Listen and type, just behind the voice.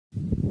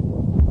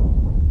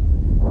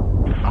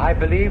I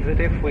believe that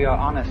if we are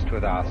honest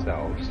with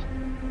ourselves,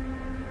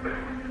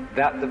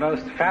 that the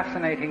most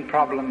fascinating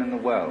problem in the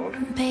world,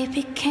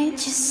 baby, can't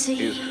you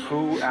see? Is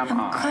who am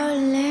I?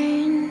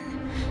 Calling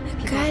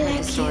a guy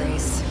like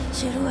stories.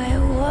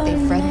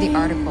 They've read the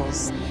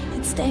articles.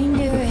 It's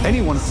dangerous.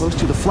 Anyone close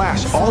to the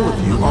Flash, all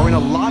of you are in a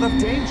lot of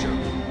danger.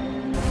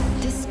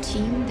 This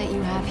team that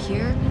you have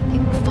here, they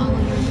will follow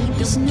your lead.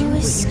 There's They'll do no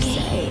what you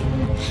escape. say.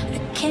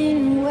 I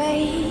can't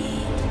wait.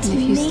 And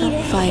if you stop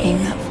fighting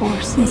that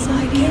force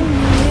inside you,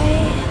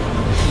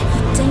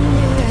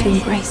 if you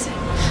embrace it,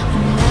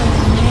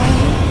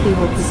 you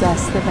will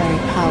possess the very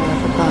power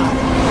of a god.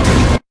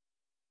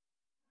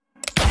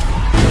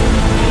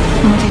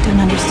 And what they don't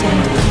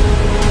understand,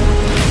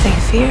 they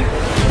fear,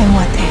 and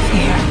what they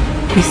fear,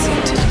 we seek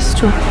to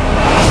destroy.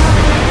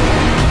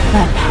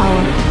 That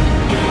power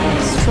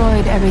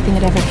destroyed everything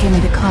it ever came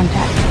into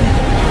contact with.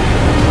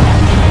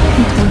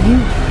 Until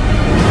you.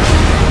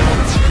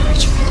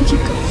 But you really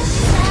keep going.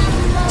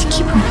 To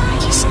keep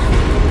remembering you said.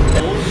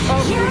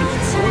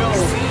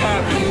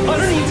 I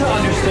don't need to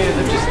understand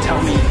them, just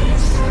tell me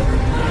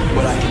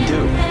what I can do.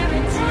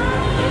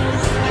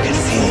 I can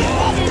feel you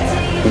out there.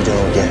 You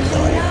don't yet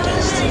know your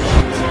destiny.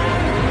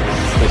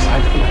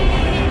 Aside from my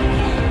mom,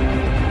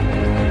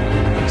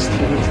 it's the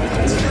only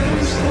things that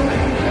I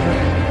have ever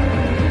had.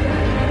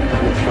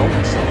 I'm gonna throw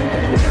myself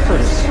into a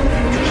furnace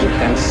to keep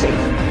them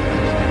safe.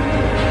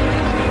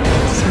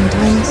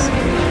 Sometimes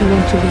you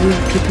want to believe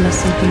people are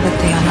something that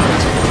they are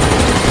not.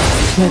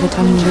 By the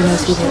time you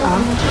realize who they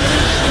are,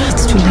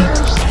 it's too late.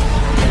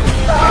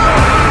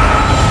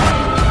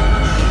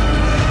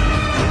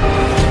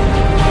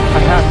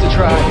 I have to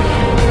try.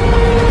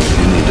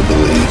 You need to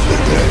believe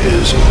that there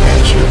is an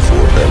answer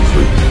for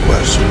every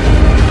question.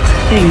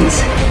 Things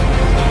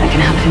that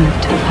can happen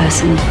to a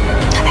person,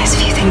 and there's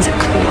a few things that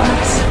could be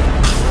worse.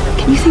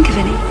 Can you think of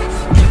any?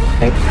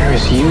 Like, where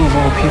is you of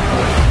all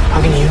people?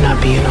 How can you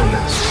not be in on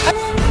this?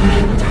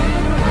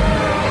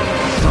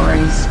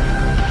 Stories,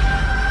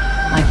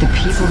 like the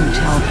people who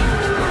tell them,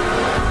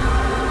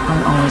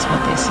 aren't always what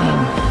they seem.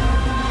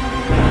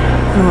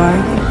 Who are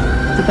you?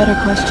 The better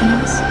question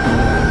is,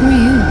 who are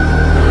you?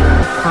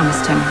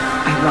 Promised him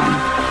I'd run,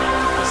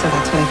 so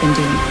that's what I've been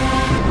doing.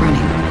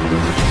 Running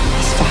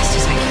as fast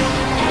as I can.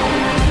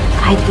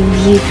 I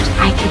believed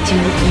I could do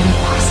the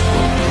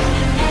impossible.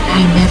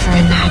 I never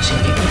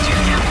imagined it would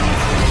turn out like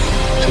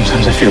that.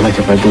 Sometimes I feel like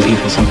if I believe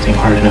in something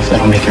hard enough,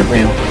 that'll make it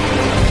real.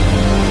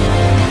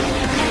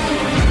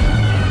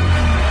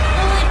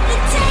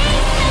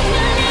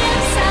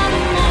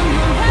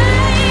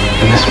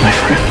 I miss my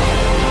friend.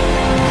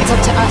 It's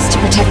up to us to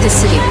protect this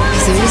city,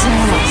 because there is no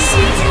one else.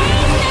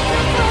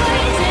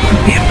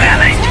 Would be a bad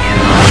idea.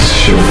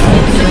 Sure.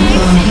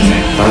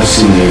 I've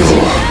seen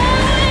evil.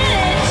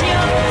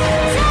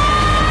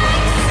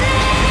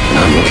 And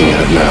I'm looking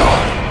at it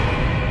now.